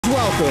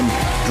welcome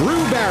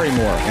Drew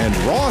Barrymore and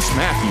Ross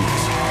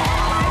Mathews.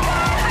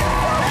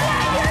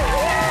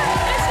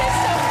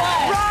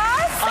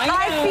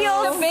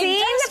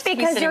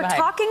 Because you're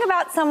talking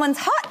about someone's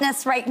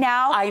hotness right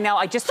now. I know.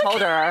 I just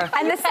told her.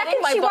 And the second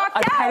she walked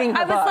out,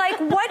 I was like,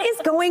 what is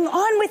going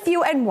on with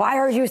you and why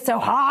are you so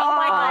hot? Oh,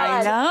 my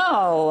God. I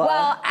know.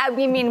 Well, I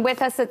mean,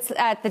 with us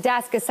at the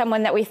desk is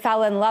someone that we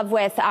fell in love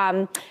with,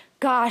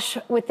 gosh,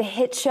 with the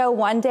hit show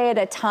One Day at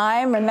a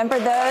Time. Remember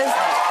those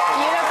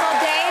beautiful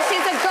days?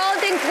 She's a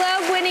Golden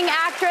Globe-winning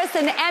actress,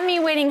 an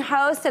Emmy-winning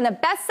host, and a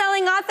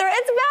best-selling author.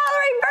 It's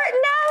Valerie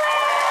Bertinelli!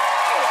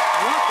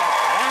 Look at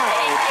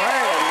Valerie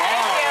Bertinelli.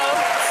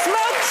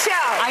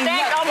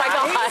 Oh my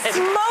God.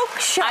 Smoke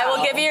show. I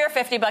will give you your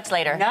 $50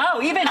 later.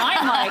 No, even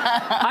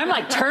I'm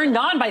like turned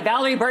on by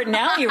Valerie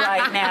Bertinelli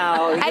right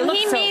now. And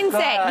he means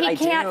it. He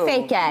can't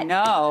fake it.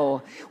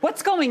 No.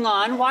 What's going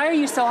on? Why are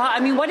you so hot?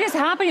 I mean, what is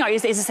happening?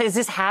 Is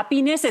this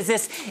happiness? Is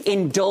this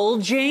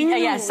indulging?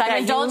 Yes, I'm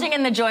indulging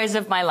in the joys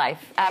of my life.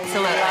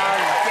 Absolutely.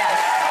 Yes.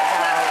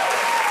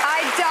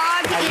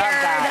 I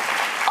dog-eared.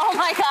 Oh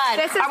my God.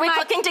 Are we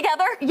cooking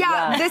together?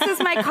 Yeah, this is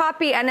my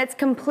copy, and it's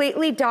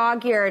completely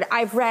dog-eared.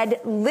 I've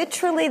read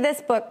literally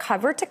this book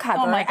cover to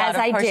cover, oh my God,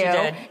 as I do. You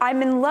did.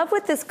 I'm in love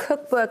with this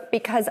cookbook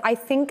because I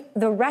think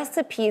the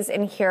recipes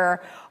in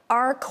here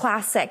are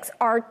classics,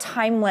 are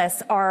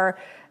timeless, are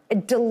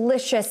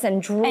delicious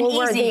and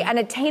drool-worthy and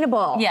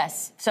attainable.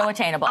 Yes, so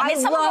attainable. I mean,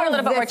 some of them are a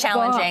little bit more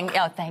challenging. Book.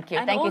 Oh, thank you.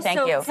 And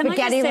thank you.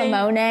 Spaghetti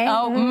limone.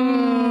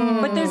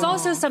 Oh, But there's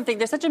also something,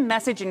 there's such a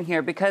message in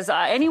here because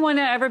anyone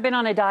ever been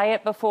on a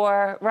diet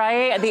before,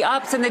 right? The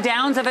ups and the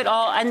downs of it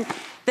all. And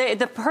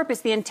the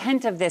purpose, the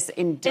intent of this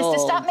indulge.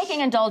 Is to stop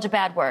making indulge a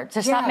bad word.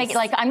 To stop making,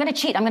 like, I'm going to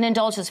cheat. I'm going to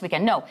indulge this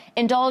weekend. No,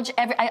 indulge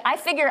I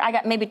figure I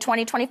got maybe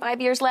 20,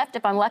 25 years left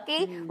if I'm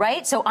lucky,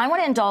 right? So I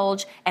want to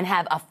indulge and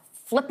have a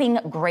flipping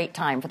great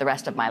time for the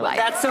rest of my life.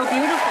 That's so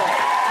beautiful.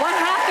 What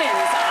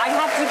happens?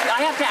 I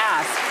have to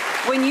ask,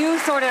 when you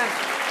sort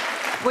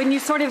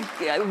of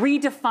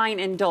redefine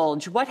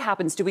indulge, what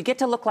happens? Do we get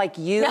to look like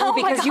you? Oh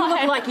because you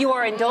look like you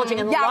are indulging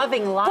and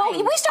loving life. Well,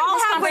 we started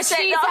this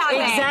conversation.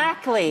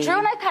 Exactly. Drew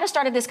and I kind of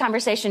started this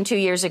conversation 2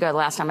 years ago, the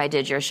last time I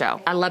did your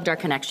show. I loved our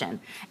connection.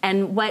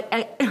 And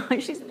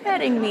she's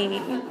petting me.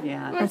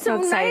 Yeah. I'm so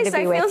excited to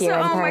be with you in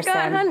person. Oh my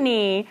God,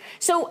 honey.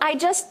 So I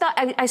just thought,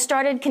 I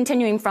started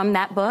continuing from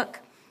that book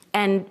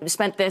and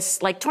spent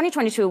this, like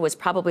 2022 was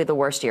probably the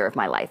worst year of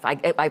my life.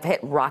 I've hit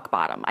rock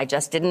bottom. I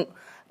just didn't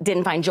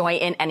find joy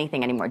in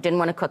anything anymore, didn't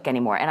want to cook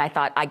anymore. And I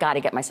thought, I got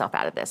to get myself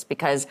out of this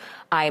because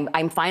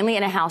I'm finally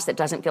in a house that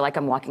doesn't feel like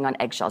I'm walking on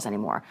eggshells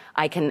anymore.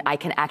 I can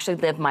actually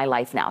live my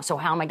life now. So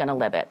how am I going to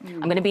live it?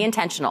 I'm going to be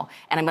intentional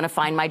and I'm going to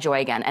find my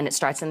joy again. And it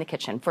starts in the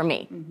kitchen for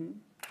me.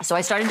 So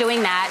I started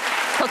doing that,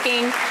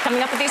 cooking,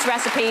 coming up with these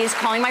recipes,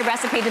 calling my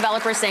recipe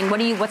developers saying,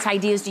 what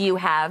ideas do you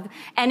have?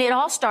 And it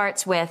all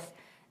starts with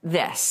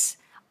this.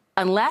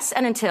 Unless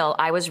and until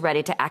I was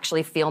ready to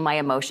actually feel my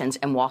emotions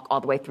and walk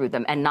all the way through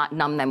them and not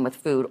numb them with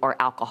food or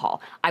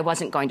alcohol, I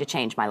wasn't going to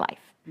change my life.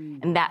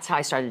 And that's how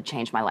I started to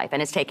change my life.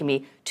 And it's taken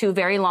me 2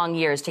 very long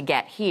years to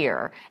get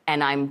here,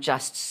 and I'm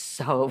just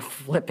so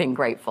flipping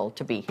grateful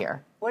to be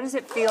here. What does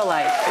it feel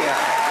like here?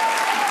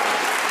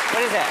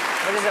 What is it?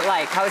 What is it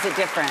like? How is it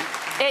different?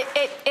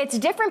 It's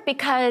different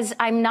because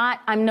I'm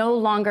no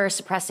longer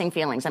suppressing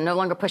feelings. I'm no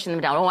longer pushing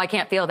them down. Oh, I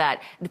can't feel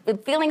that. The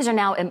feelings are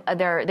now,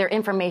 they're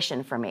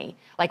information for me.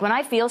 Like when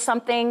I feel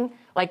something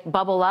like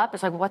bubble up,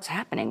 it's like, what's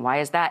happening?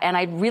 Why is that? And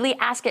I really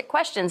ask it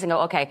questions and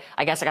go, okay,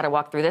 I guess I got to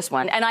walk through this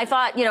one. And I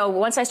thought,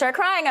 once I start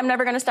crying, I'm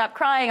never going to stop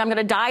crying. I'm going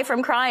to die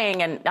from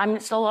crying, and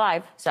I'm still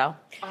alive, so.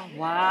 Oh,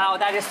 wow,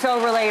 that is so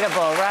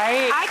relatable,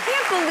 right? I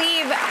can't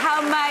believe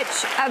how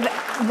much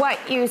of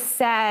what you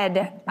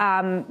said,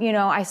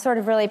 I sort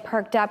of really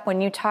perked up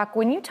when you talk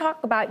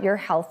about your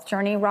health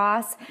journey,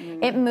 Ross.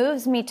 It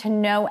moves me to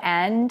no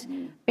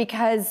end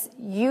because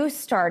you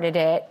started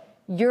it.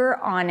 You're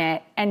on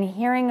it, and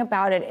hearing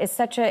about it is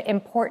such an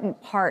important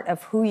part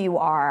of who you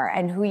are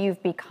and who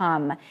you've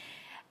become.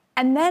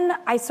 And then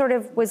I sort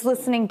of was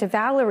listening to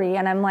Valerie,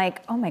 and I'm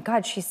like, oh my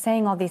God, she's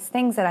saying all these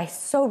things that I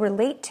so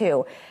relate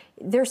to.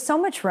 There's so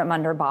much room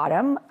under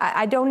bottom.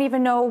 I don't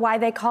even know why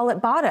they call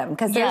it bottom,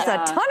 because there's a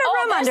ton of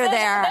room under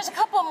there. There's a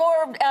couple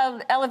more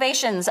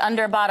elevations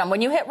under bottom.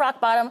 When you hit rock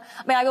bottom,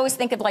 I mean, I always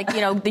think of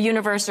the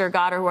universe or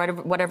God or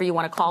whatever you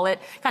want to call it,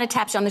 kind of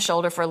taps you on the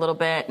shoulder for a little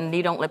bit, and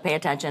you don't pay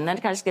attention. Then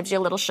it kind of gives you a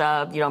little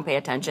shove. You don't pay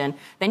attention.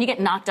 Then you get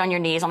knocked on your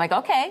knees. I'm like,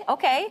 okay.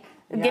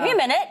 Yeah. Give me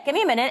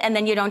a minute, and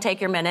then you don't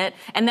take your minute,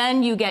 and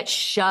then you get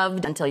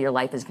shoved until your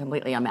life is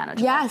completely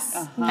unmanageable. Yes.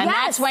 And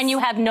that's when you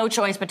have no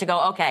choice but to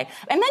go, okay.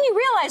 And then you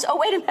realize, oh,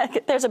 wait a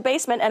minute, there's a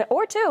basement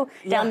or two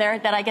down there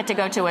that I get to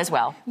go to as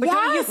well. But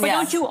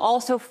don't you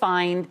also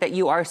find that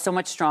you are so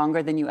much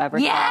stronger than you ever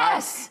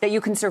thought? That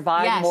you can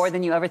survive more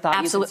than you ever thought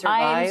you could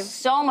survive? I am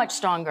so much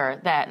stronger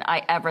than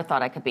I ever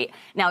thought I could be.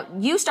 Now,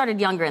 you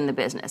started younger in the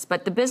business,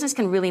 but the business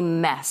can really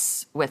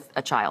mess with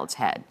a child's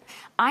head.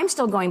 I'm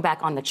still going back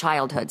on the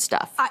childhood stuff.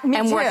 stuff Me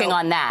and too. working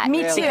on that.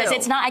 Me too. Because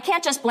it's not, I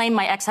can't just blame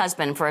my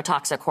ex-husband for a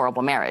toxic,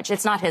 horrible marriage.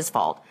 It's not his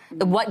fault.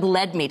 What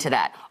led me to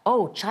that?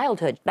 Oh,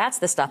 childhood. That's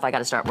the stuff I got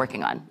to start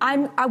working on.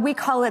 We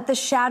call it the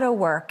shadow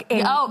work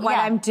in what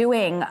I'm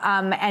doing.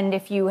 And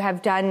if you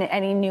have done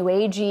any new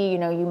agey,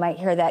 you might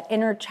hear that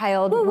inner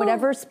child,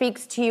 whatever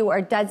speaks to you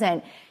or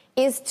doesn't,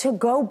 is to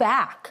go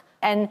back.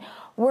 And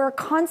we're a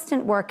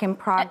constant work in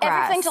progress.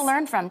 Everything to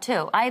learn from,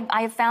 too.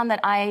 I have found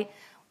that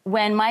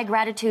when my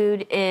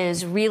gratitude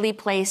is really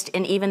placed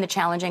in even the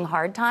challenging,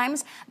 hard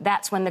times,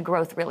 that's when the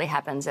growth really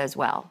happens as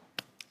well.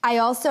 I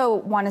also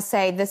want to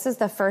say this is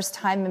the first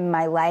time in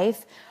my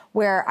life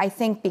where I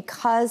think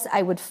because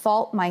I would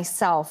fault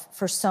myself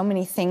for so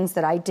many things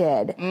that I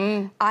did,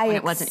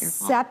 I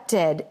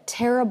accepted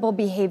terrible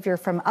behavior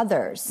from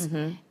others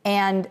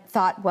and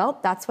thought, well,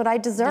 that's what I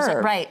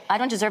deserve. Right. I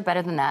don't deserve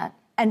better than that.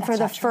 And for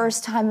the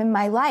first time in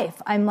my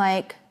life, I'm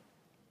like,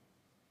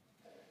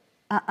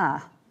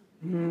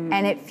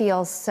 And it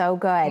feels so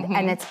good.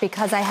 And it's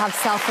because I have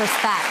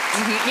self-respect.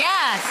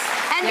 Yes.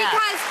 And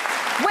because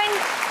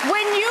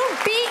when you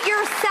beat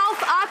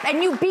yourself up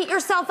and you beat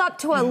yourself up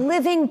to a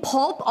living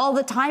pulp all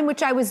the time,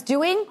 which I was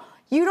doing,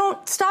 you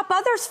don't stop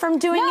others from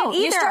doing it either.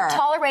 You start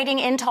tolerating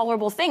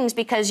intolerable things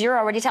because you're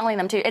already telling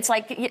them to. It's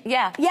like,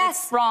 yes,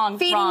 it's wrong.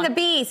 Feeding the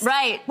beast.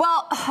 Right.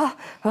 Well, oh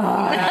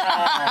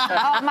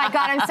my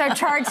God, I'm so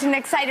charged and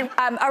excited.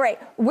 All right,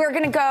 we're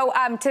going to go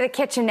to the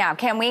kitchen now.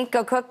 Can we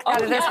go cook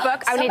out of this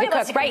book? I need to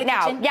cook right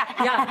now.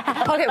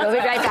 Yeah. Okay, we'll be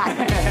right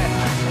back.